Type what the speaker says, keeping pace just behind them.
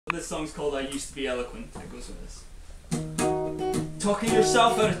This song's called I Used to Be Eloquent. It goes with this. Talking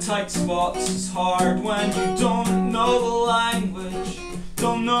yourself out of tight spots is hard when you don't know the language.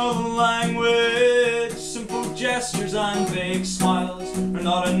 Don't know the language. Simple gestures and vague smiles are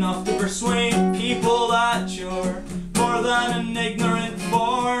not enough to persuade people that you're more than an ignorant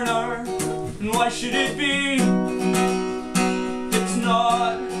foreigner. And why should it be? It's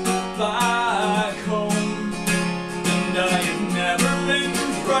not back home. And I've never been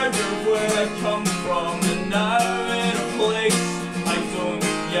proud of where I come from. And now in a place I don't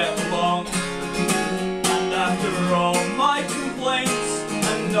yet belong. And after all my complaints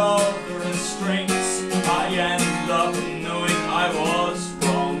and all the restraints, I end up knowing I was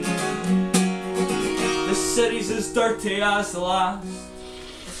wrong. The city's as dirty as the last,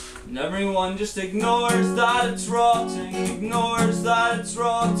 and everyone just ignores that it's rotting, ignores that it's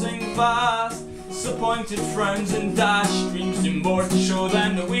rotting fast. Disappointed friends and dashed dreams do more to show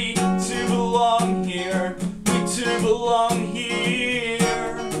than that we two belong here, we two belong here.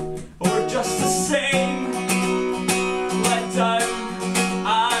 Or we're just the same, let down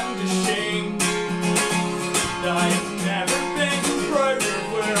and ashamed. I've never been proud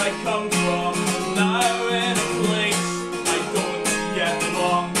of where I come from, but now in a place I don't yet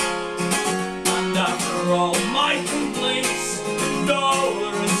belong. And after all my complaints and all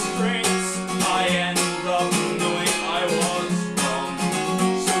the restraints, I end up knowing I was wrong.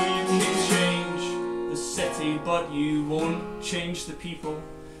 So you can change the city, but you won't change the people.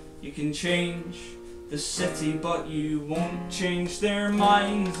 You can change the city, but you won't change their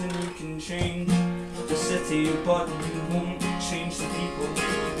minds. And you can change the city, but you won't change the people.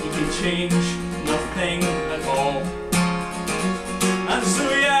 You can change nothing at all. And so